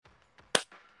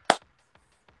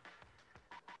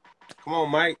Come on,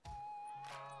 Mike.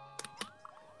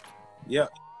 Yeah.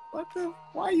 What the?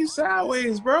 Why are you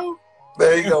sideways, bro?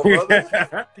 There you go,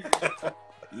 brother.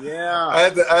 Yeah. I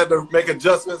had to make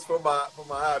adjustments for my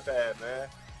iPad, man.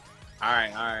 All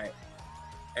right.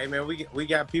 Hey, man, we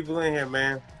got people in here,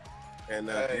 man, and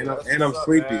Hey, I'm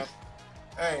sleepy. Man.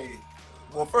 Hey,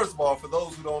 well, first of all, for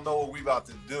those who don't know what we about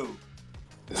to do,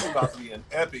 this is about to be an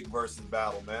epic versus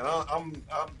battle, man. I'm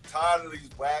tired of these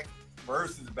whack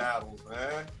versus battles,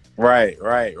 man. Right.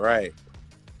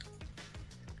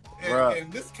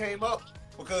 And this came up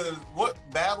because what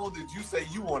battle did you say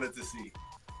you wanted to see?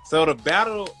 So the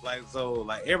battle, like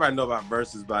everybody know about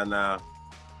Verzuz by now.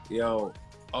 Yo,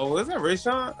 oh, is that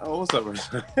Rayshawn? Oh, what's up,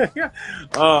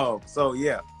 Rayshawn? So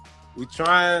yeah, we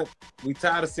tired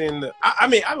of seeing the. I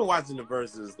mean, I've been watching the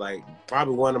Verzuz. Like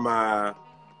probably one of my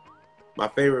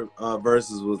favorite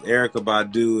Verzuz was Erykah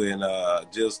Badu and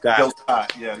Jill Scott. Jill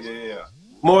Scott, yeah.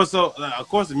 More so, of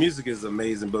course, the music is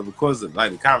amazing, but because of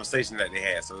like the conversation that they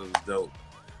had, so it was dope.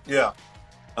 Yeah.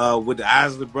 With the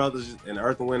Isley Brothers and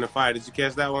Earth and Wind and Fire, did you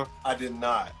catch that one? I did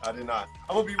not. I'm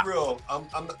gonna be real.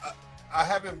 I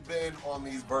haven't been on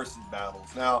these versus battles.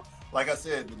 Now, like I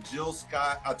said, the Jill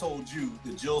Scott. I told you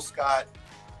the Jill Scott,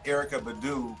 Erykah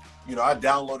Badu. You know, I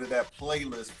downloaded that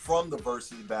playlist from the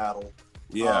versus battle.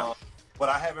 Yeah. But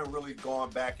I haven't really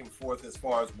gone back and forth as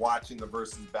far as watching the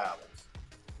versus battles.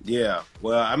 Yeah,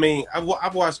 well, I mean,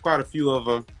 I've watched quite a few of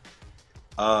them.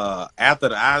 After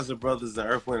the Isley Brothers and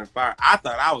Earth, Wind and Fire, I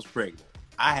thought I was pregnant.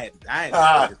 I had to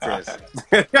take a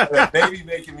test. Baby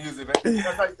making music, man.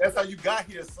 That's how you got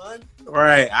here, son.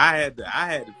 Right. I had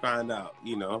to find out.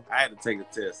 You know, I had to take a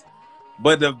test.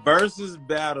 But the versus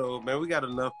battle, man, we got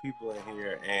enough people in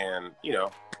here, and you know,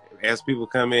 as people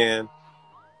come in,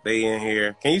 they in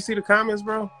here. Can you see the comments,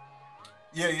 bro?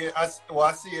 Yeah. I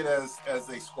see it as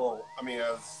they scroll. I mean,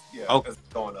 as it's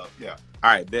going up. Yeah. All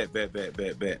right,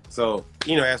 bet. So,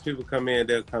 you know, as people come in,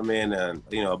 they'll come in, and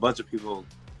you know, a bunch of people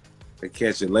they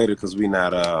catch it later because we're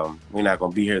not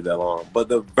gonna be here that long. But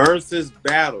the versus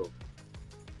battle,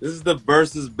 this is the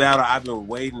versus battle I've been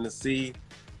waiting to see.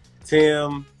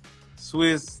 Tim,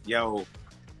 Swiss, y'all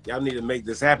need to make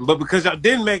this happen. But because y'all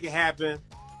didn't make it happen,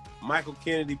 Michael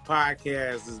Kennedy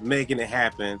Podcast is making it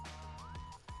happen.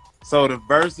 So the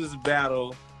versus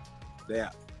battle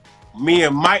that me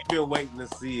and Mike been waiting to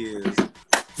see is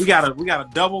we got a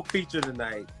double feature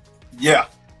tonight. Yeah.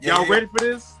 Y'all ready for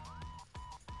this?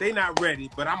 They not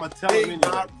ready, but I'm gonna tell them anyway. They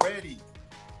not ready.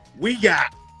 We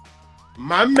got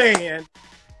my man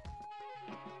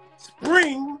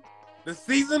Spring, the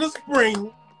season of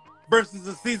spring versus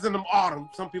the season of autumn.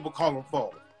 Some people call them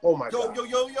fall. Oh my God.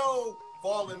 Yo.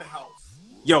 Fall in the house.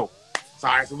 Yo.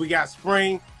 Sorry, so we got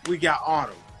spring, we got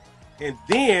autumn. And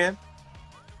then,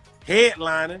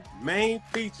 headliner, main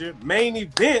feature, main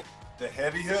event. The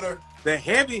heavy hitter. The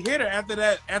heavy hitter after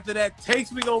that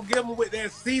takes we gonna give them with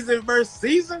that season versus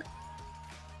season.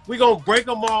 We gonna break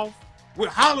them off with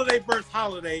holiday versus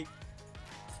holiday,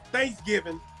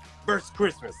 Thanksgiving versus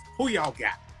Christmas. Who y'all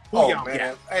got? Who y'all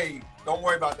got? Hey, don't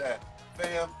worry about that.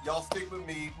 Fam, y'all stick with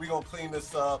me. We gonna clean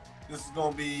this up.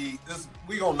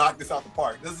 We gonna knock this out the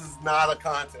park. This is not a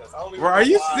contest. Are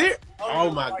you serious? Oh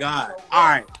my God. All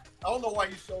right. I don't know why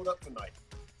you showed up tonight.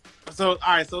 So, all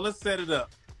right, so let's set it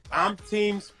up. I'm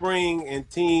Team Spring and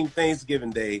Team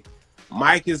Thanksgiving Day.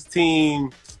 Mike is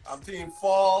Team... I'm Team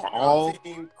Fall. I'm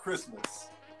Team Christmas.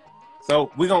 So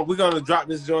we're gonna drop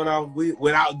this joint off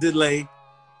without delay.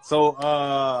 So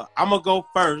I'm gonna go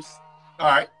first. All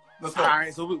right, let's go. All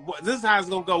right, so this is how it's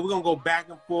gonna go. We're gonna go back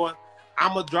and forth.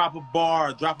 I'm gonna drop a bar,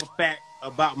 or drop a fact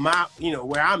about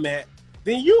where I'm at.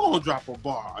 Then you gonna drop a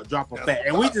bar, or drop a fact,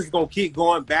 and we just gonna keep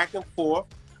going back and forth.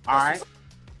 All right.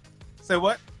 Say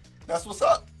what? That's what's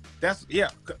up. This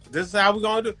is how we're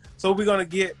gonna do. So we're gonna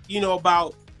get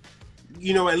about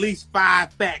at least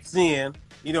 5 facts in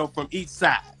from each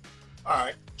side. All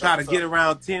right. Try to get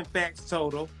around 10 facts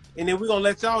total, and then we're gonna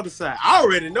let y'all decide. I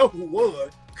already know who won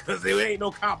because there ain't no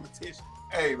competition.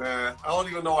 Hey man, I don't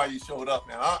even know why you showed up,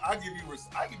 man. I give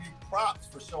you props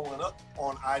for showing up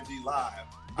on IG Live,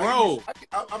 bro.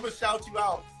 I'm gonna shout you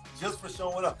out just for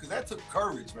showing up because that took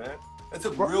courage, man. That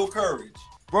took real courage.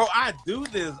 Bro, I do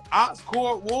this. Ox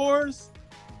Court Wars,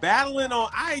 battling on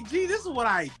IG. This is what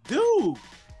I do.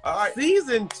 All right.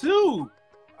 Season 2.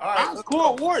 All right. Ox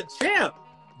Court War champ.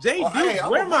 JD,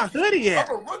 where my hoodie at?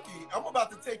 I'm a rookie. I'm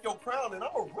about to take your crown, and I'm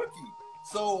a rookie.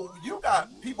 So you got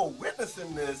people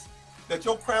witnessing this, that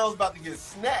your crown's about to get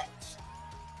snatched.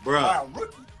 Bro. By a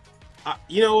rookie.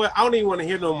 You know what? I don't even want to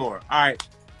hear no more. All right.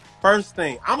 First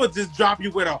thing, I'm going to just drop you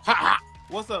with a ha ha.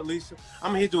 What's up, Lisa?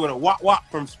 I'm going to hit you with a wop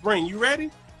wop from Spring. You ready?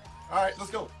 All right,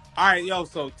 let's go. All right, yo.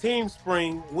 So Team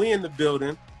Spring, we in the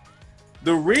building.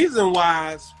 The reason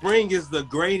why spring is the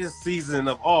greatest season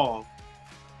of all,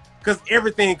 because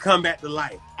everything come back to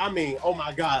life. I mean, oh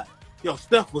my God, yo,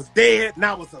 stuff was dead,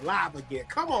 now it's alive again.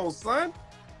 Come on, son.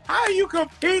 How are you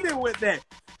competing with that?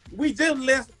 We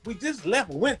just left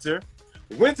winter.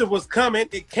 Winter was coming,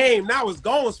 it came, now it's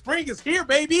gone. Spring is here,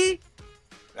 baby.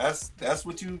 That's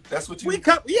what you. We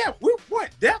come, yeah. We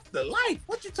what? Death to life.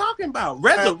 What you talking about?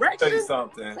 Resurrection. Let me tell you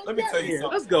something. Let me tell you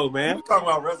something. Let's go, man. We talking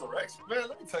about resurrection, man.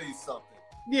 Let me tell you something.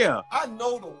 Yeah. I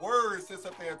know the word sits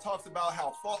up there and talks about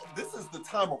how fall. This is the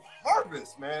time of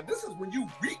harvest, man. This is when you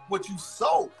reap what you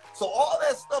sow. So all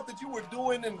that stuff that you were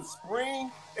doing in the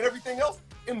spring and everything else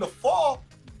in the fall,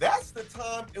 that's the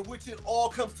time in which it all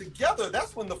comes together.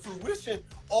 That's when the fruition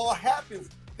all happens.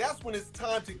 That's when it's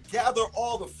time to gather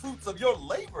all the fruits of your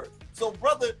labor. So,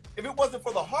 brother, if it wasn't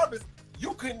for the harvest,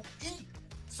 you couldn't eat.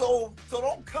 So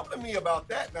don't come to me about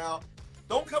that now.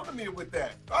 Don't come to me with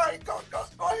that. All right, go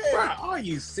ahead. Bro, are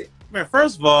you sick? Man,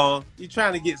 first of all, you're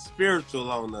trying to get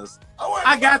spiritual on us.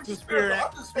 I got your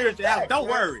spirituality. Don't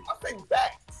worry. I'm saying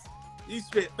facts. You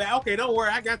spit back. Okay, don't worry.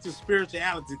 I got your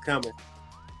spirituality coming.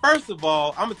 First of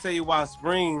all, I'm gonna tell you why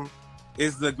spring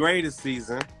is the greatest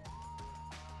season.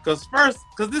 Cause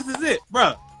this is it,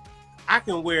 bro. I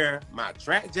can wear my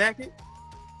track jacket.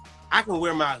 I can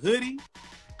wear my hoodie.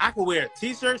 I can wear a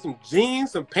t-shirt, some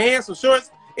jeans, some pants, some shorts.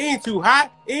 It ain't too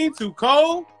hot. It ain't too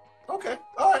cold. Okay,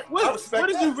 all right. What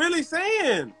is you really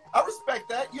saying? I respect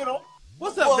that. You know.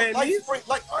 What's up, man? Like spring,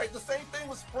 all right. The same thing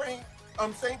with spring.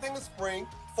 Same thing with spring,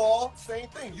 fall. Same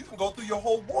thing. You can go through your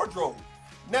whole wardrobe.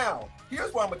 Now,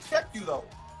 here's where I'm gonna check you though.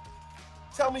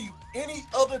 Tell me any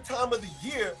other time of the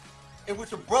year in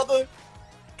which a brother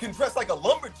can dress like a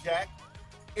lumberjack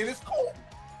and it's cold.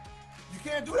 You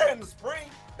can't do that in the spring.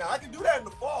 Now, I can do that in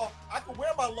the fall. I can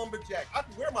wear my lumberjack. I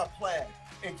can wear my plaid.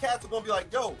 And cats are going to be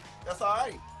like, yo, that's all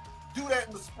right. Do that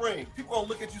in the spring. People going to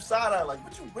look at you side-eye like,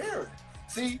 what you wearing?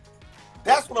 See,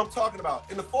 that's what I'm talking about.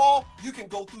 In the fall, you can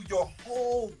go through your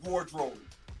whole wardrobe.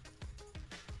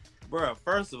 Bro,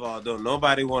 first of all, don't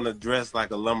nobody want to dress like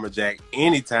a lumberjack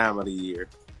any time of the year.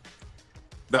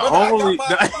 I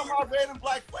got my red and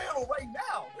black flannel right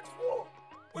now. What you want?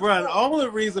 Bro, the only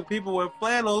reason people wear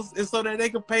flannels is so that they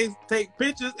can take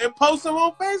pictures and post them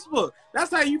on Facebook. That's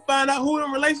how you find out who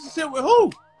in relationship with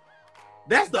who.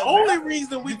 That's the only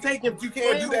reason we taking you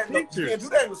can't do that. You can't do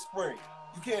that in the spring.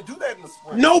 You can't do that in the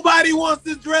spring. Nobody wants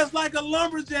to dress like a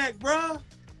lumberjack, bro.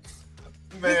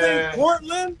 Man, this ain't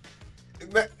Portland.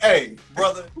 Hey,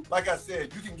 brother, like I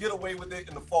said, you can get away with it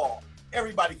in the fall.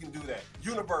 Everybody can do that.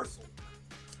 Universal.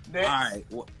 Next.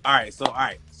 All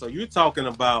right. So you're talking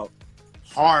about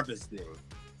harvesting.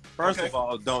 First of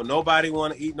all, don't nobody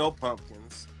want to eat no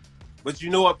pumpkins. But you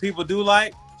know what people do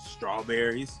like?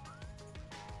 Strawberries.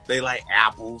 They like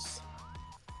apples,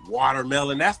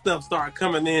 watermelon. That stuff start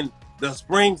coming in the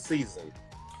spring season.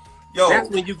 Yo, that's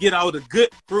when you get all the good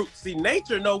fruit. See,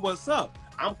 nature know what's up.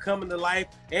 I'm coming to life,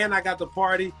 and I got the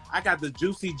party. I got the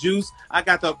juicy juice. I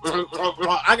got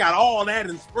all that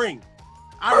in spring.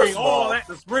 I bring all that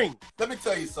in spring. Let me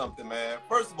tell you something, man.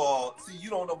 First of all, see,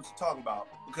 you don't know what you're talking about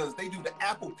because they do the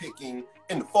apple picking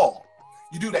in the fall.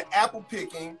 You do the apple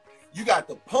picking. You got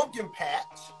the pumpkin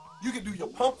patch. You can do your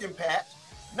pumpkin patch.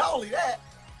 Not only that,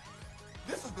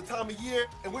 this is the time of year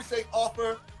in which they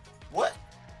offer what?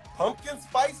 Pumpkin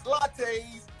spice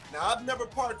lattes. Now, I've never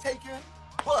partaken,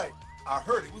 but I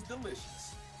heard it was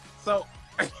delicious. So,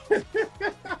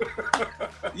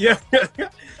 yeah.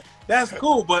 That's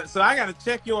cool, but so I gotta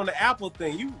check you on the apple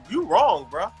thing. You wrong,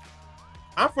 bro.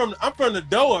 I'm from the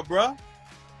Doha, bro.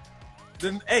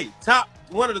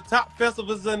 One of the top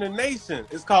festivals in the nation.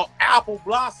 It's called Apple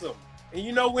Blossom, and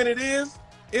you know when it is?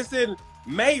 It's in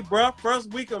May, bro.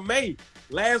 First week of May.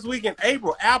 Last week in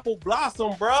April. Apple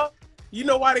Blossom, bro. You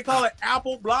know why they call it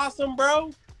Apple Blossom,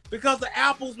 bro? Because the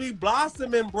apples be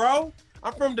blossoming, bro.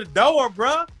 I'm from the Doha,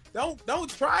 bro. Don't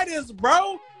try this,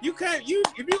 bro. You can't. If you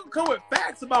can come with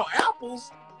facts about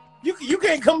apples, you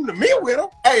can't come to me with them.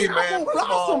 Hey man, Apple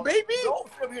Blossom, baby. Don't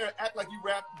sit here and act like you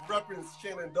repping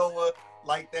Shenandoah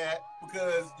like that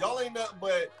because y'all ain't nothing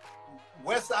but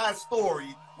West Side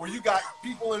Story where you got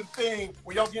people in thing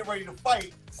where y'all getting ready to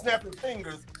fight, snapping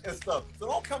fingers and stuff. So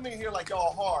don't come in here like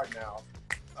y'all hard now.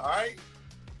 All right.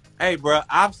 Hey, bro.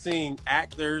 I've seen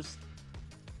actors.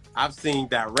 I've seen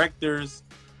directors.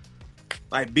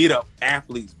 Like beat up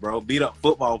athletes, bro. Beat up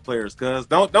football players, cuz.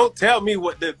 Don't tell me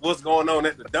what's going on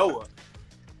at the Doha.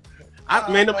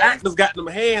 Man, them actors got them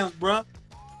hands, bro.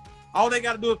 All they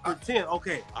gotta do is pretend.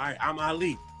 Okay, all right, I'm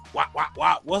Ali.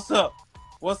 What's up?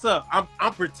 What's up?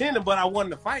 I'm pretending, but I won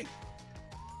the fight.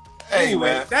 Hey,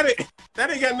 anyway, man. That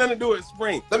ain't got nothing to do with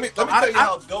spring. Let me tell you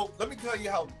how dope. Let me tell you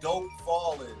how dope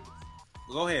fall is.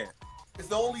 Go ahead. It's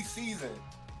the only season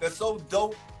that's so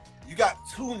dope. You got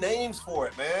 2 names for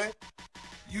it, man.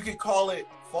 You can call it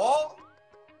fall.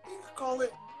 You can call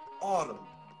it autumn.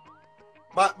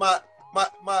 My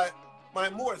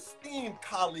more esteemed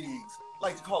colleagues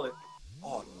like to call it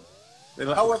autumn.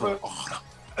 However,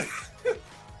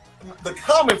 the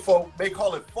common folk may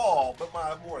call it fall, but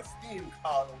my more esteemed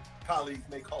colleagues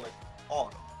may call it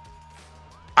autumn.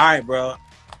 All right, bro.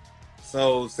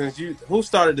 So who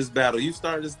started this battle? You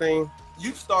started this thing?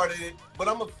 You started it, but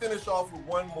I'm gonna finish off with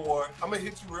one more. I'm gonna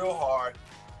hit you real hard,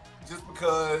 just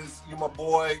because you're my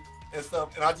boy and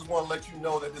stuff. And I just want to let you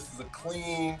know that this is a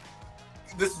clean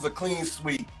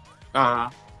sweep. Uh-huh.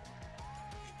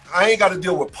 I ain't got to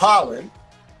deal with pollen.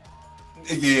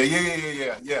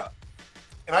 Yeah.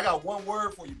 And I got one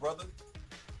word for you, brother.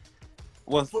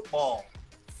 What? Football.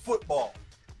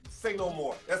 Say no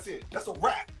more. That's it. That's a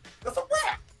wrap.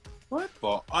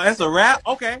 Football. Oh, that's a wrap?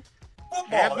 Okay.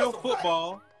 Football. Have your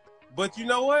football. Wrap. But you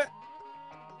know what?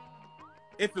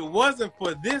 If it wasn't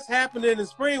for this happening in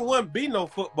spring, wouldn't be no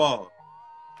football.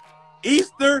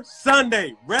 Easter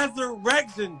Sunday,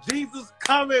 resurrection, Jesus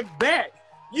coming back.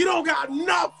 You don't got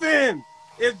nothing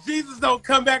if Jesus don't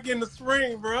come back in the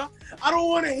spring, bro. I don't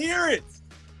want to hear it.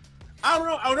 I don't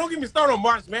know. Oh, don't get me started on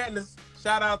March Madness.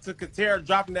 Shout out to Katera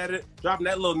dropping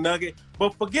that little nugget.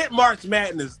 But forget March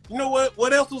Madness. You know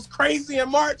what else was crazy in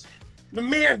March? The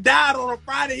man died on a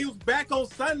Friday. He was back on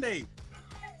Sunday.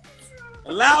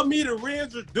 Allow me to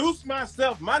reintroduce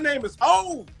myself. My name is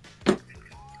Hov.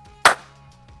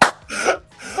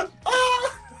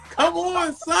 Come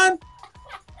on, son.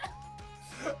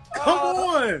 Come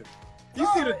on. You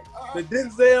see the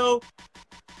Denzel.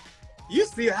 You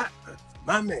see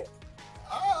my man.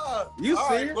 You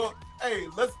see it? Well, hey,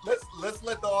 let's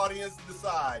let the audience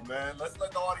decide, man. Let's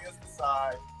let the audience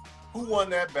decide who won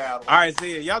that battle. All right, so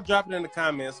yeah, y'all drop it in the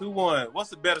comments. Who won? What's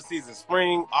the better season?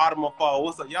 Spring, autumn, or fall?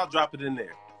 What's up? Y'all drop it in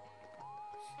there.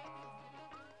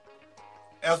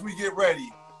 As we get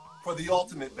ready for the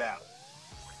ultimate battle,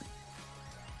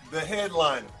 the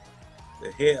headliner.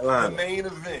 The main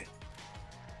event.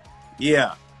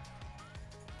 Yeah.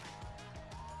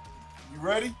 You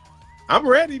ready? I'm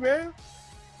ready, man.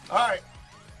 All right.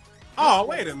 Oh,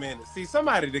 wait a minute. See, some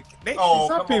people.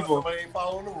 Somebody ain't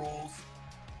following the rules.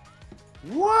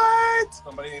 What?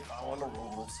 Somebody ain't following the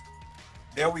rules.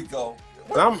 There we go.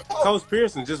 Coach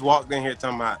Pearson just walked in here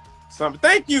talking about something.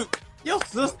 Thank you. Your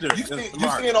sister. You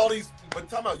seeing all these, but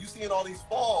talking about you seeing all these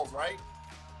falls, right?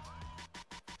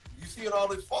 You seeing all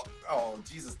these falls. Oh,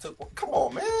 Jesus took one. Come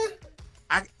on, man.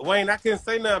 Wayne, I couldn't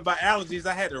say nothing about allergies.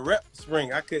 I had to rep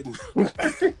spring. I couldn't.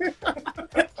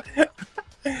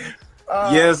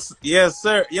 Yes,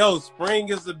 sir. Yo, spring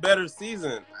is the better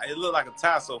season. It looked like a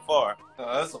tie so far.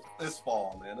 It's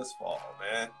fall, man. It's fall,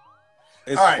 man.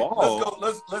 It's all right, fall.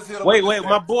 Let's go. Let's hit him. Wait.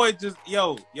 My boy just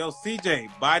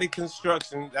CJ Body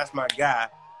Construction. That's my guy.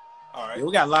 All right.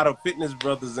 We got a lot of fitness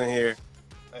brothers in here.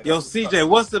 Hey, CJ,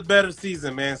 what's the better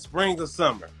season, man? Spring or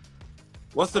summer?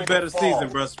 What's the better season,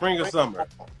 bro? Spring or summer?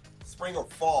 Spring or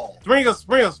fall? Spring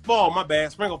or fall? My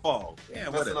bad. Spring or fall? Yeah,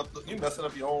 you messing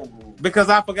up your own rules. Because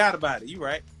I forgot about it. You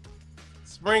right?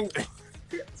 Spring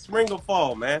or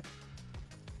fall, man.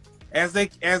 As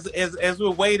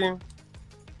we're waiting,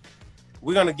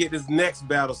 we're gonna get this next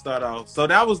battle start off. So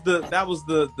that was the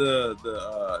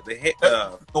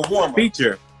warm-up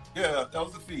feature. Yeah, that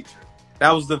was the feature.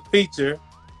 That was the feature.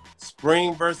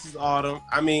 Spring versus autumn.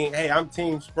 I mean, hey, I'm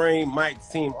team spring. Mike's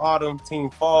team autumn. Team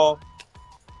fall.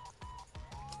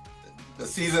 The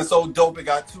season's so dope. It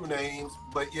got 2 names,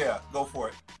 but yeah, go for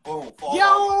it. Boom. Fall.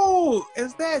 Yo,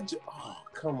 is that? Oh,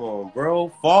 come on, bro.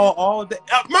 Fall all day.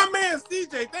 My man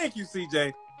CJ. Thank you,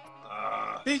 CJ.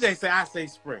 CJ say I say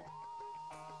spring.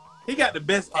 He got the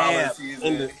best abs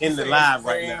in the live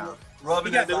right now. He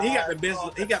got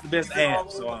the best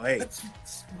abs. So hey.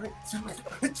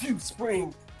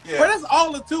 Spring. Yeah. But that's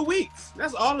all of 2 weeks.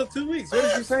 What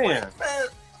are you saying? Man,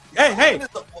 hey.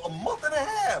 It's a month and a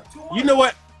half. 2 months. You know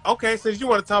what? Okay, since you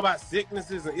want to talk about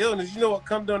sicknesses and illness, you know what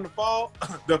comes during the fall?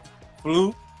 The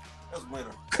flu. That's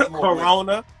winter. Corona.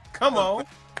 Winter. Come on.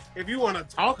 If you want to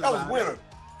talk about it. That was winter.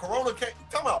 Corona came.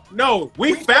 Come out. No,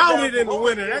 we found it in the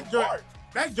winter.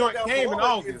 That joint came in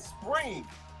August. In spring.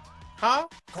 Huh?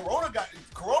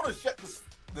 Corona shut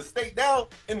the state down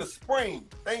in the spring.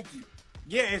 Thank you.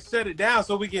 Yeah, it shut it down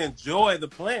so we can enjoy the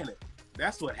planet.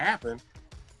 That's what happened.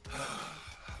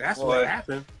 What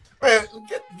happened. Man,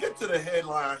 get to the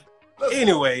headline.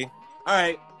 Anyway, all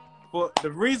right. Well,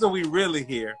 the reason we really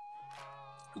here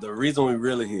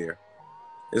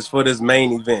is for this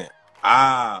main event.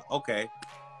 Ah, okay.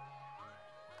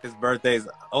 His birthday's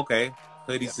okay.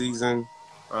 Hoodie season.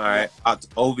 All right.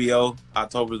 OVO,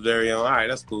 October's very own. All right,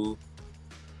 that's cool.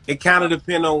 It kind of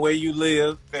depends on where you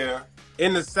live. Fair.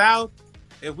 In the South,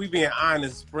 if we being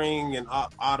honest, spring and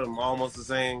autumn almost the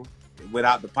same.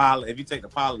 Without the pollen, if you take the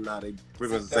pollen out, they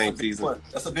pretty much the same season.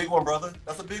 That's a big one, brother.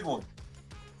 That's a big one.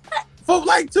 For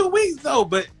like 2 weeks though.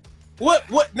 But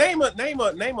what name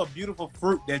a beautiful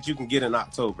fruit that you can get in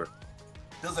October?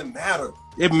 Doesn't matter.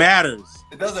 It matters.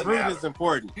 It doesn't fruit matter. Fruit is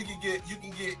important. You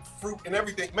can get fruit and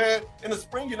everything, man. In the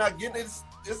spring, you're not getting it.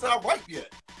 It's not ripe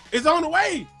yet. It's on the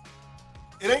way.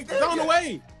 It ain't there. It's on yet. the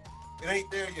way. It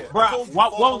ain't there yet. Bro,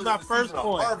 what was my first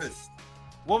point? Harvest.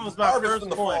 What was my first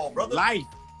point? Fall, brother.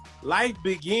 Life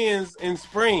begins in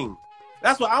spring.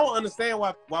 That's what I don't understand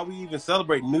why we even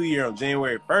celebrate New Year on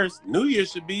January 1st. New Year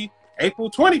should be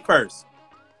April 21st.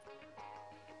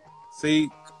 See,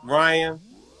 Ryan,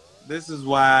 this is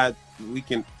why we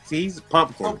can see he's a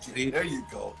pumpkin. See, there you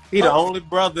go. He the only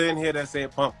brother in here that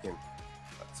said pumpkin.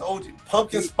 I told you,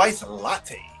 pumpkin spice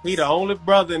latte. He the only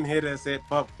brother in here that said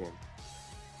pumpkin.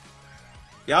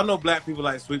 Y'all know black people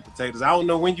like sweet potatoes. I don't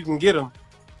know when you can get them.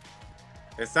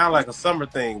 It sounds like a summer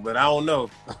thing, but I don't know.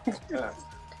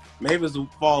 Maybe it's a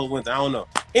fall or winter. I don't know.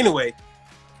 Anyway,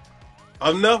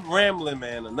 enough rambling,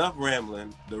 man. Enough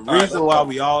rambling. The reason why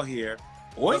we all here,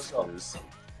 oysters.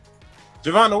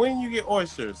 Giovanna, when you get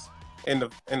oysters? In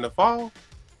the fall?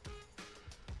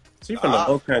 She from the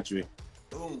low country.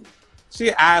 She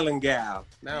an island gal.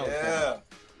 Now, yeah.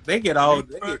 They get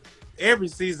every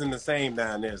season the same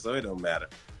down there, so it don't matter.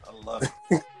 I love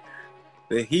it.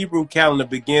 The Hebrew calendar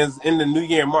begins in the new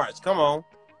year in March. Come on.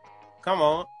 Come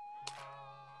on.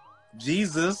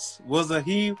 Jesus was a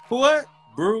Hebrew.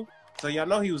 So y'all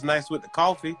know he was nice with the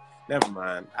coffee. Never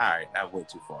mind. All right, I went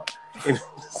too far.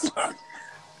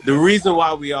 The reason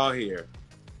why we all here,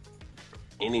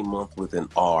 any month with an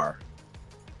R.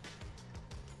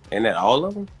 Ain't that all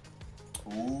of them?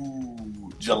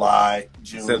 Ooh, July,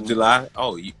 June. Except July?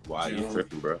 Oh, wow, you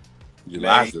tripping, bro.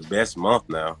 July's the best month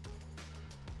now.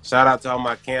 Shout out to all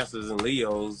my Cancers and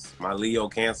Leos. My Leo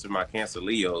Cancer, my Cancer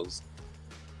Leos.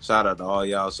 Shout out to all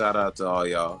y'all. Shout out to all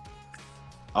y'all.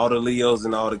 All the Leos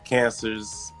and all the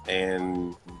Cancers.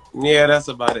 And yeah, that's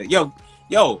about it. Yo,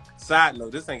 side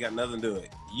note, this ain't got nothing to do with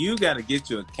it. You got to get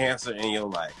you a Cancer in your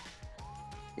life.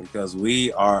 Because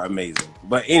we are amazing.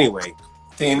 But anyway.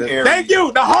 Team Aries. Thank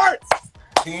you. The hearts.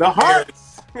 The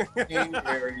hearts. Team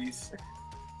Aries.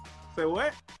 Say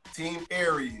what? Team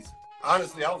Aries.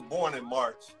 Honestly, I was born in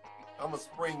March. I'm a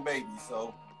spring baby,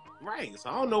 so. Right.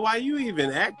 So I don't know why you even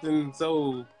acting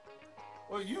so.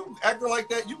 Well, you acting like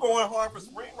that. You going hard for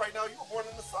spring right now. You were born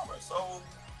in the summer, so.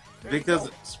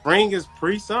 Because spring is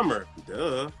pre-summer.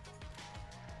 Duh.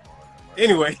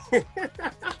 Anyway. All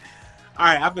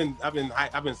right. I've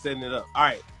been setting it up. All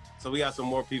right. So we got some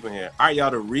more people here. All right,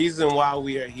 y'all. The reason why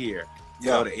we are here.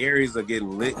 Yeah. So the Aries are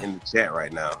getting lit in the chat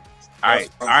right now. All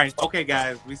right. Okay,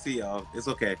 guys. We see y'all. It's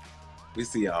okay. We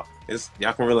see y'all.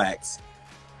 Y'all can relax.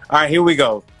 All right, here we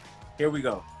go.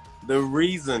 The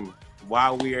reason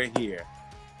why we are here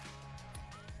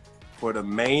for the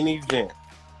main event.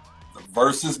 The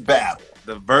Verzuz battle.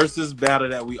 The Verzuz battle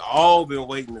that we all been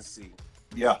waiting to see.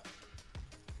 Yeah.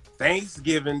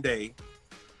 Thanksgiving Day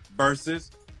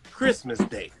versus Christmas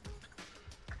Day.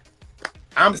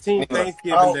 I'm team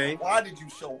Thanksgiving Day. Why did you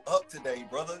show up today,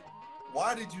 brother?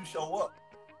 Why did you show up?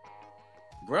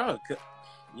 Bro,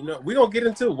 you know, we're going to get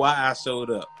into why I showed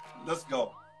up. Let's go.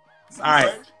 All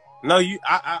right. No,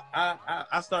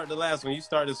 I start the last one. You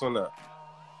start this one up.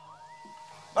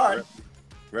 All right.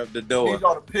 Rep the door. Need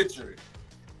y'all to picture it.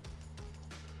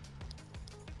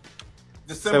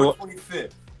 December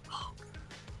 25th.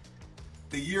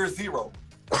 The year zero.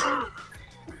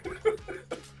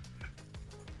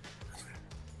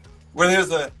 Where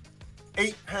there's a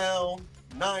 8-pound,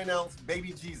 9-ounce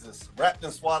baby Jesus wrapped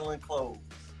in swaddling clothes.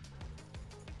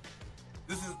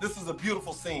 This is a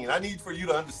beautiful scene. I need for you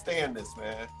to understand this,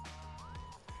 man.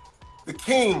 The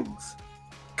kings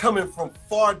coming from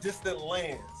far distant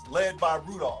lands, led by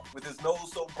Rudolph with his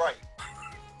nose so bright,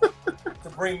 to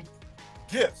bring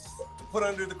gifts to put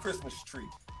under the Christmas tree.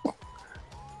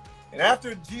 And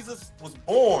after Jesus was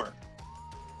born,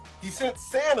 he sent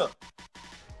Santa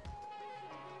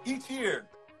each year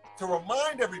to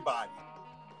remind everybody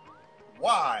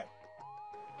why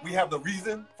we have the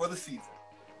reason for the season.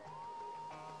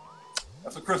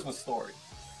 That's a Christmas story.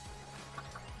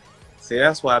 See,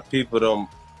 that's why people don't.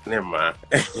 Never mind.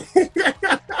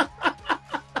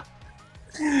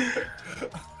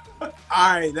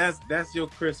 All right, that's your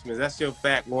Christmas. That's your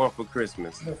fact one for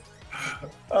Christmas.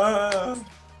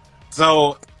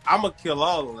 So I'm gonna kill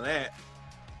all of that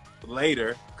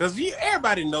later, because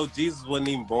everybody knows Jesus wasn't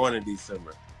even born in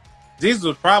December. Jesus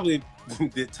was probably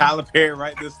did Tyler Perry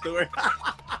write this story?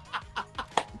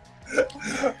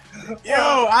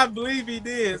 Yo, I believe he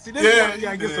did. See, this is why you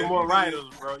gotta get some more writers,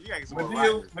 bro. You gotta get some more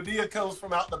writers. Medea comes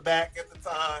from out the back at the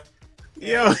time.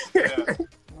 Yo,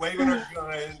 waving her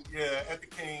gun, at the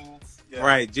Kings. Yeah.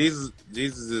 Right, Jesus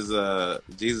is the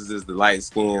light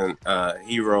skinned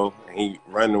hero, and he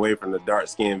running away from the dark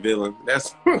skinned villain.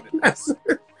 That's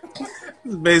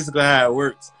basically how it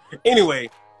works. Anyway,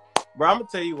 bro, I'm gonna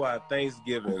tell you why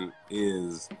Thanksgiving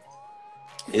is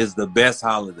the best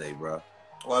holiday, bro.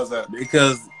 Why is that?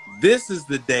 Because this is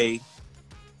the day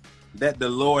that the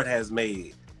Lord has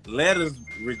made. Let us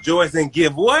rejoice and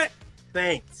give what?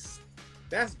 Thanks.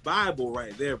 That's Bible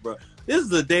right there, bro. This is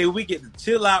the day we get to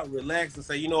chill out, relax, and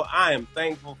say, you know, I am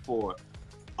thankful for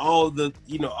all the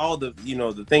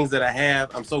things that I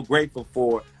have. I'm so grateful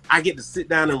for. I get to sit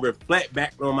down and reflect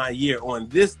back on my year on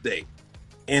this day.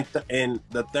 And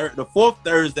the fourth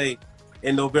Thursday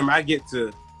in November, I get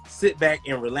to sit back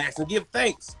and relax and give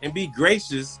thanks and be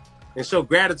gracious and show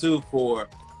gratitude for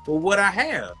what I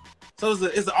have. So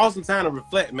it's an awesome time to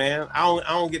reflect, man. I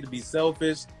don't get to be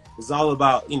selfish. It's all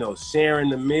about, sharing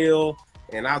the meal,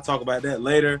 and I'll talk about that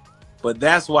later. But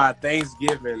that's why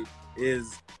Thanksgiving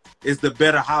is the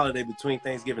better holiday between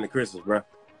Thanksgiving and Christmas, bro.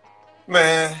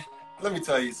 Man, let me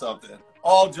tell you something.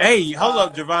 Hey, hold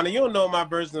up, Giovanna. You don't know what my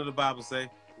version of the Bible say.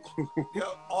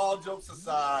 All jokes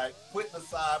aside, putting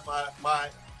aside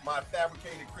my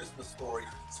fabricated Christmas story,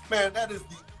 man, that is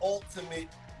the ultimate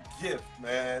gift,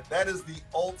 man. That is the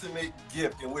ultimate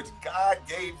gift in which God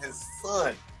gave his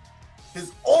son,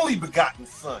 his only begotten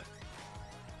son,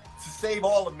 to save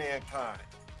all of mankind,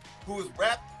 who was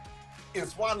wrapped in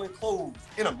swaddling clothes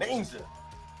in a manger.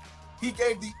 He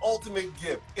gave the ultimate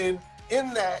gift. And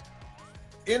in that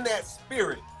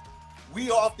spirit, we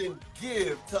often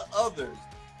give to others.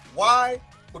 Why?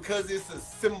 Because it's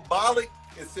symbolic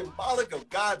of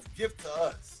God's gift to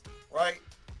us, right?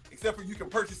 Except for you can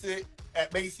purchase it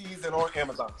at Macy's and on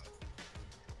Amazon.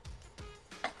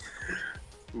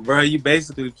 Bro, you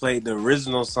basically played the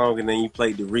original song and then you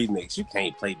played the remix. You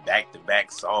can't play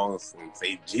back-to-back songs and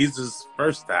say Jesus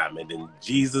first time and then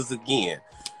Jesus again.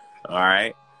 All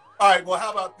right. All right. Well,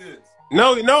 how about this?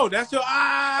 No, that's your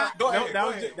Go ahead.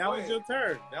 That was your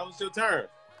turn. That was your turn.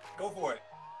 Go for it.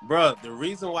 Bro, the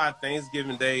reason why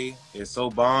Thanksgiving Day is so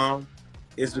bomb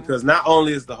is because not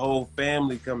only is the whole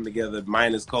family coming together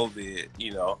minus COVID,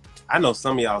 I know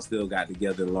some of y'all still got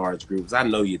together in large groups. I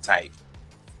know you're tight.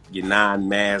 You're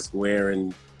non-mask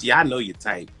wearing. Yeah, I know you're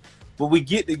tight. But we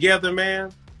get together,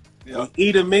 man. Yeah. We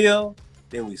eat a meal,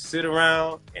 then we sit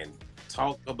around and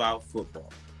talk about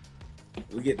football.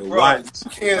 We get to watch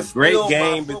a great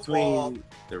game between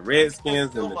the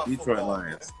Redskins and the Detroit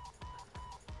Lions.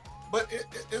 But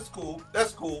it's cool.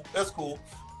 That's cool.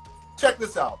 Check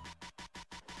this out.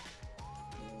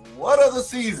 What other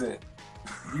season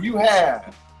do you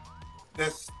have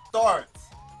that starts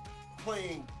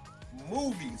playing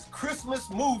movies, Christmas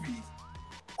movies,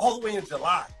 all the way in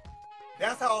July?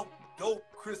 That's how dope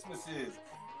Christmas is.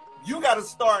 You got to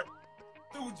start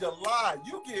through July.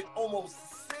 You get almost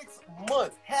 6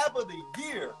 months, half of the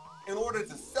year, in order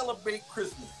to celebrate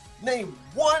Christmas. Name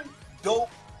one dope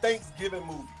Thanksgiving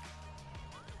movie.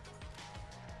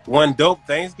 One dope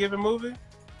Thanksgiving movie?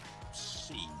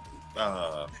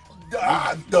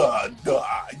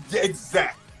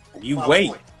 Exactly. You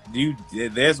wait.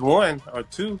 There's one or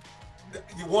two.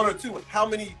 One or two. How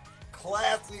many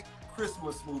classic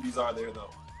Christmas movies are there,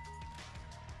 though?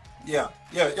 Yeah.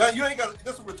 You ain't got.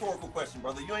 That's a rhetorical question,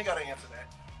 brother. You ain't got to answer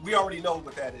that. We already know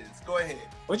what that is. Go ahead.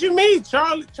 What you mean,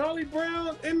 Charlie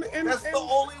Brown? And that's the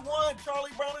only one.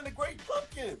 Charlie Brown and the Great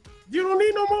Pumpkin. You don't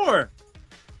need no more.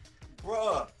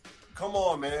 Bruh, come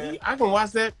on, man. I can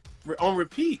watch that on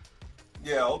repeat.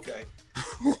 Yeah, okay.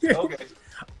 Okay.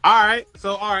 All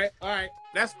right.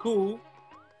 That's cool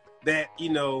that,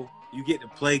 you get to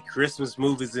play Christmas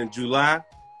movies in July.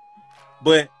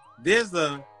 But there's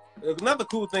another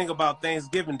cool thing about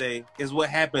Thanksgiving Day is what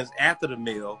happens after the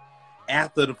meal,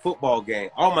 after the football game.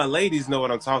 All my ladies know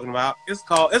what I'm talking about. It's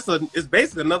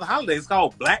basically another holiday. It's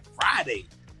called Black Friday.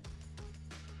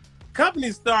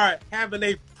 Companies start having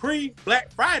a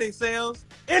pre-Black Friday sales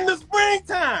in the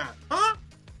springtime. Huh?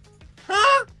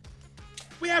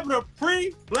 We having a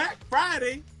pre-Black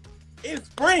Friday in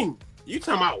spring. You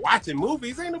talking about watching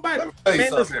movies? Ain't nobody.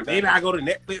 Man, listen, maybe I go to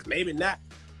Netflix, maybe not.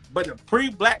 But the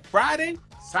pre-Black Friday,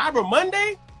 Cyber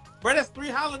Monday, bro, that's 3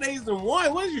 holidays in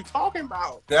one. What are you talking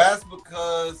about? That's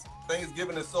because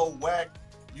Thanksgiving is so whack,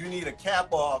 you need a cap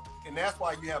off, and that's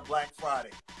why you have Black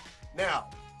Friday. Now,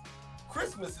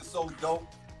 Christmas is so dope,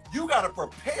 you got to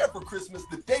prepare for Christmas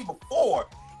the day before.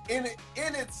 In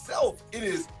itself, it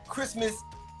is Christmas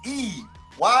Eve.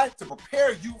 Why? To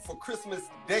prepare you for Christmas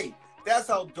Day. That's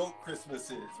how dope Christmas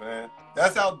is, man.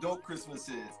 That's how dope Christmas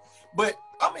is. But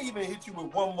I'm going to even hit you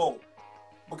with one more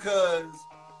because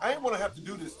I ain't want to have to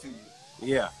do this to you.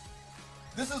 Yeah.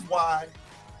 This is why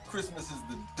Christmas is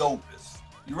the dopest.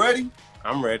 You ready?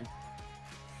 I'm ready.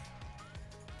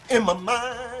 In my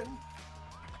mind.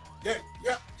 Yep.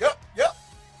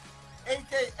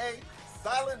 AKA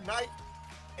Silent Night.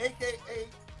 AKA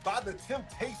By the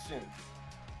Temptations.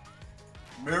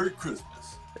 Merry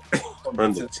Christmas.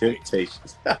 From the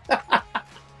Temptations.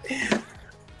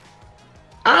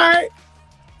 All right.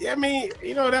 Yeah, I mean,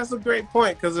 you know, that's a great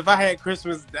point because if I had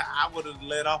Christmas, I would have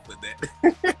let off with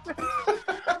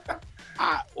that.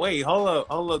 Wait, hold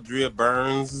up, Drea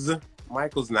Burns.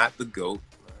 Michael's not the GOAT.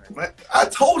 I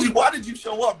told you, why did you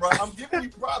show up, bro? I'm giving you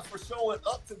props for showing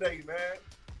up today, man.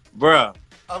 Bruh.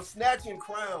 I'm snatching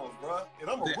crowns, bro. And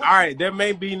I'm all right, there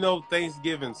may be no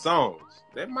Thanksgiving songs.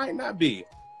 There might not be.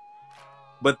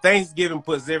 But Thanksgiving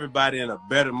puts everybody in a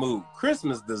better mood.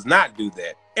 Christmas does not do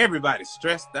that. Everybody's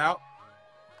stressed out.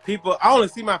 People, I only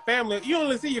see my family. You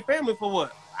only see your family for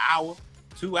what? An hour,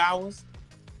 2 hours?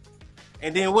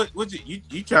 And then what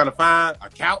you trying to find a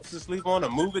couch to sleep on, a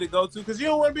movie to go to? Because you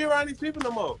don't want to be around these people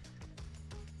no more.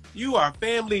 You are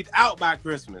familyed out by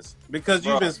Christmas because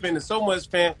you've been spending so much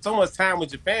time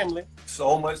with your family.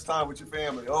 So much time with your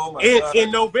family. Oh my God.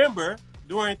 In November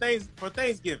for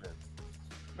Thanksgiving.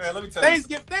 Man, let me tell you.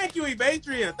 Thanksgiving. Thank you,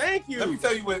 Evatria. Thank you. Let me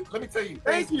tell you.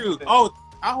 Thank you. Oh,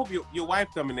 I hope your wife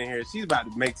coming in here. She's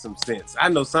about to make some sense. I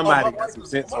know somebody got some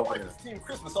sense over there. My wife is Team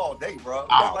Christmas all day, bro.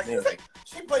 Oh, like, man.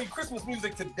 She played Christmas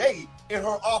music today in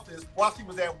her office while she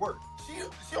was at work.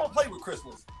 She don't play with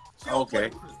Christmas. She don't play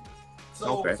with Christmas.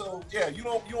 So yeah, you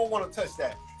don't want to touch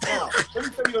that. Now, let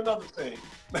me tell you another thing.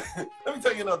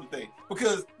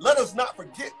 Because let us not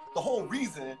forget the whole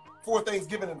reason for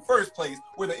Thanksgiving in the first place,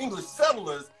 where the English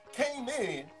settlers came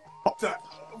in.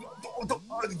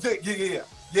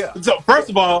 Yeah. So first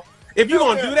of all, if you're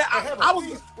gonna do that, I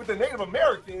was with the Native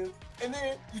Americans, and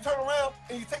then you turn around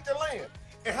and you take their land.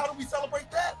 And how do we celebrate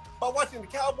that? By watching the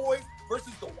Cowboys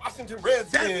versus the Washington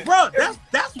Redskins.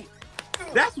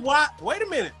 That's why. Wait a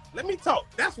minute. Let me talk.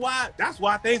 That's why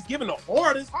Thanksgiving the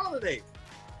hardest holiday.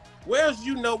 Whereas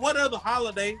what other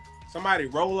holiday somebody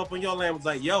roll up on your land was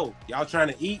like, yo, y'all trying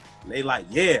to eat? And they like,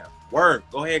 yeah, word.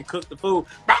 Go ahead and cook the food.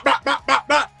 Bop, bop, bop, bop,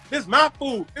 bop. This is my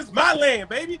food. This is my land,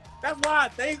 baby. That's why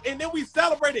and then we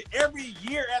celebrate it every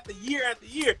year after year after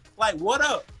year. Like, what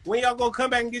up? When y'all gonna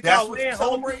come back and get y'all land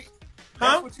home?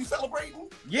 That's what you celebrating?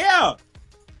 Yeah.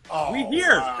 Oh, we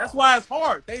here. Wow. That's why it's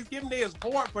hard. Thanksgiving Day is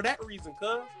hard for that reason,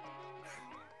 cuz.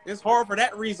 It's hard for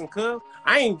that reason, cuz.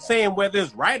 I ain't saying whether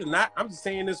it's right or not. I'm just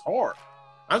saying it's hard.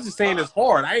 I'm just saying it's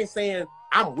hard. I ain't saying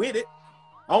I'm with it.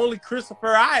 Only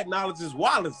Christopher I acknowledge is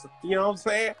Wallace. You know what I'm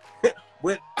saying?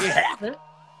 But it happened.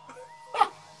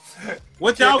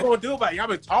 What y'all gonna do about it? Y'all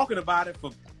been talking about it for,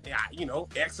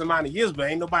 X amount of years, but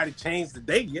ain't nobody changed the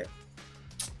date yet.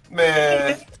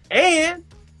 Man. And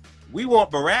we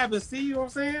want Barabbas. See what I'm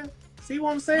saying? See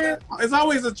what I'm saying? It's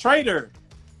always a traitor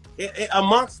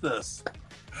amongst us.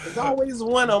 There's always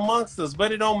one amongst us,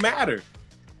 but it don't matter.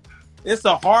 It's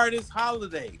the hardest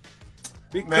holiday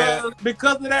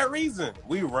because of that reason.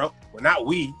 Not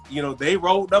we. They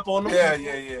rolled up on them.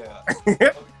 Yeah.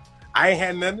 I ain't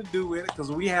had nothing to do with it because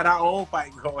we had our own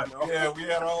fight going on. Yeah, we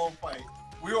had our own fight.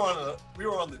 We were on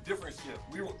the different ship.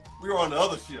 We were on the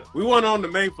other ship. We weren't on the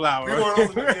Mayflower. We weren't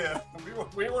on the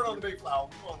we weren't on the Mayflower.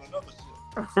 We were on another ship.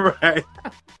 Right.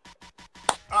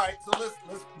 All right. So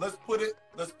let's put it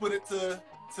to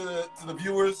the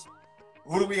viewers.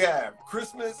 Who do we have?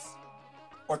 Christmas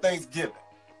or Thanksgiving?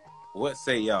 What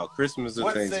say y'all? Christmas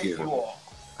or Thanksgiving? What say you all?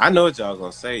 I know what y'all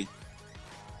gonna say,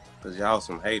 cause y'all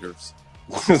some haters.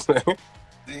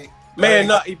 Man,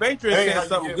 no, Evatria said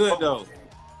something good though.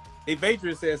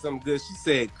 Evatria said something good. She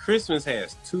said Christmas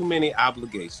has too many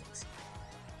obligations.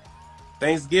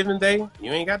 Thanksgiving Day,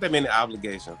 you ain't got that many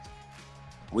obligations.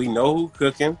 We know who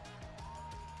cooking.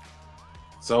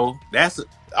 So that's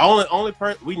only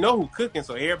person we know who cooking,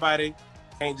 so everybody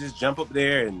can't just jump up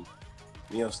there and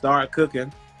start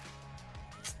cooking.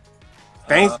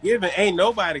 Thanksgiving ain't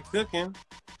nobody cooking,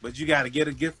 but you got to get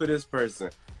a gift for this person.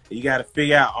 You got to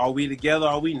figure out, are we together or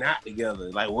are we not together?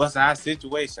 Like, what's our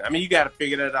situation? I mean, you got to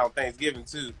figure that out on Thanksgiving,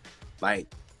 too. Like,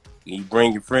 you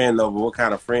bring your friend over, what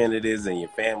kind of friend it is, and your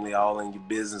family all in your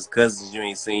business, cousins you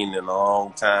ain't seen in a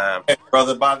long time. Hey,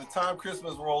 brother, by the time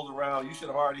Christmas rolls around, you should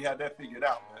have already had that figured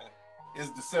out, man.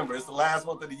 It's December. It's the last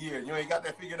month of the year. You ain't got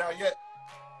that figured out yet?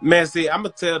 Man, see, I'm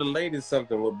gonna tell the ladies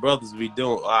something. What brothers be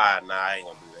doing? Ah, nah, I ain't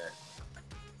gonna do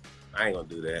that. I ain't gonna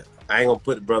do that. I ain't gonna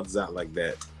put the brothers out like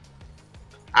that.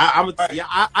 Right. Yeah,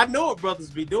 I know what brothers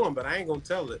be doing, but I ain't gonna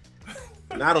tell it.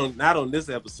 Not on this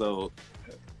episode.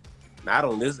 Not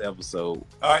on this episode.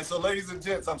 All right, so ladies and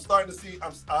gents, I'm starting to see. I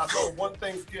saw one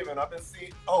Thanksgiving. I've been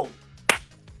seeing. Oh,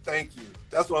 thank you.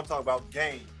 That's what I'm talking about.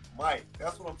 Game, Mike.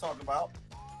 That's what I'm talking about.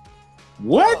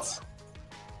 What?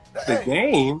 The Hey,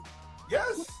 game?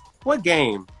 yes. What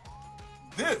game?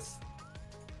 This.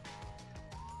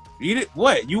 You did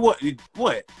what? You what?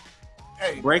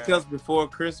 Hey, Breakups before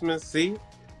Christmas? See,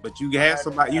 but you had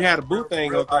somebody. You had a boo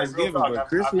thing on Thanksgiving, but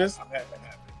Christmas. I've had that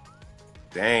happen.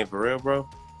 Dang, for real, bro.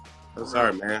 I'm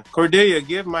sorry, man. Cordelia,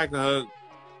 give Mike a hug,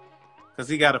 cause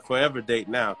he got a forever date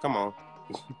now. Come on.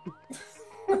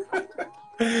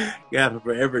 Got a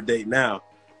forever date now.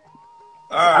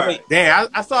 All right. I mean, damn,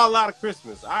 I saw a lot of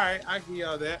Christmas. All right, I give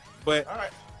y'all that. But All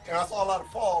right. And I saw a lot of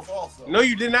falls also. no,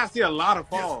 you did not see a lot of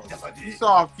falls. Yes, I did. You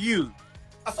saw a few.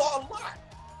 I saw a lot.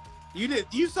 You did.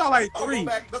 You saw like 3.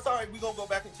 That's all right. We're going to go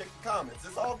back and check the comments.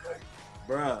 It's all good.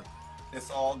 Bruh. It's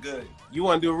all good. You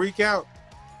want to do a recount?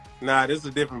 Nah, this is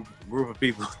a different group of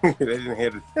people. They didn't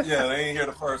hear the... Yeah, they ain't hear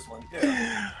the first one.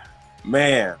 Yeah.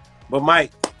 Man. But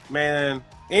Mike, man,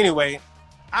 anyway,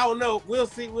 I don't know. We'll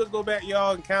see. We'll go back,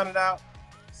 y'all, and count it out.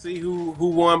 See who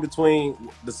won between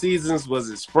the seasons. Was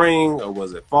it spring or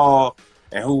was it fall?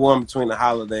 And who won between the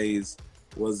holidays?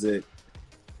 Was it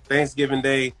Thanksgiving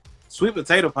Day? Sweet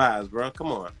potato pies, bro.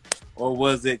 Come on. Or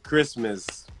was it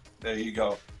Christmas? There you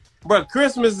go. Bro,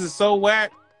 Christmas is so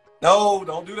whack. No,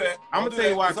 don't do that. I'm gonna tell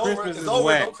you why Christmas is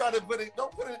whack. Don't try to put it.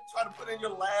 Try to put in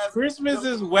your last. Christmas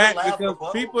is whack because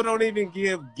people don't even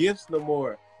give gifts no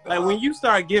more. Like when you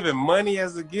start giving money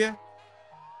as a gift,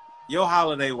 your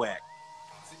holiday whack.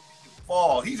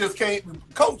 Fall. He just came,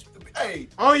 Coach. Hey.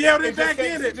 Oh yeah, they back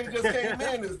in it. He just came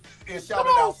in and shouted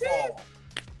out fall.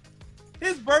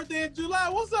 His birthday in July.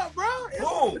 What's up, bro?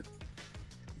 Boom.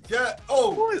 Yeah.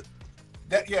 Oh.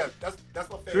 That's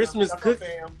my fam. Christmas cookies.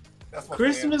 That's my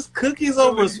Christmas cookies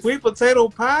over sweet potato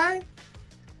pie?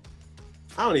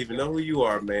 I don't even know who you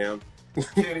are, man.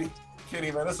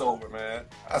 Kitty, man, it's over, man.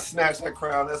 I snatched that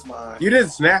crown. That's mine. You didn't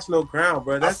snatch no crown,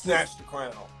 bro. I snatched the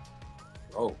crown.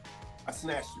 Oh. I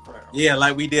snatched the crown. Yeah,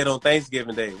 like we did on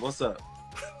Thanksgiving Day. What's up?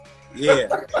 Yeah.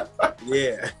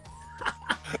 Yeah.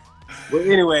 Well,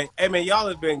 anyway, hey, man, y'all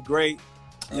have been great.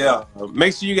 Yeah.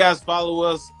 Make sure you guys follow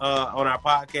us on our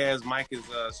podcast. Mike is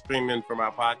streaming from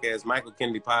our podcast, Michael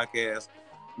Kennedy Podcast.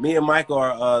 Me and Michael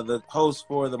are the hosts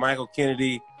for the Michael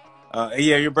Kennedy.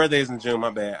 Yeah, your birthday is in June, my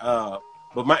bad.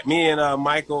 But me and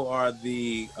Michael are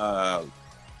the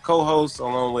co-hosts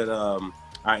along with our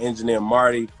engineer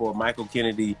Marty for Michael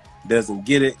Kennedy Doesn't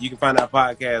Get It. You can find our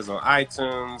podcast on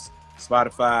iTunes,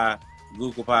 Spotify,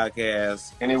 Google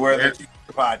Podcasts. Anywhere that you get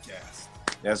the podcast.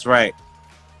 That's right.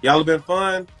 Y'all have been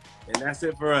fun, and that's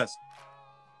it for us.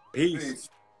 Peace.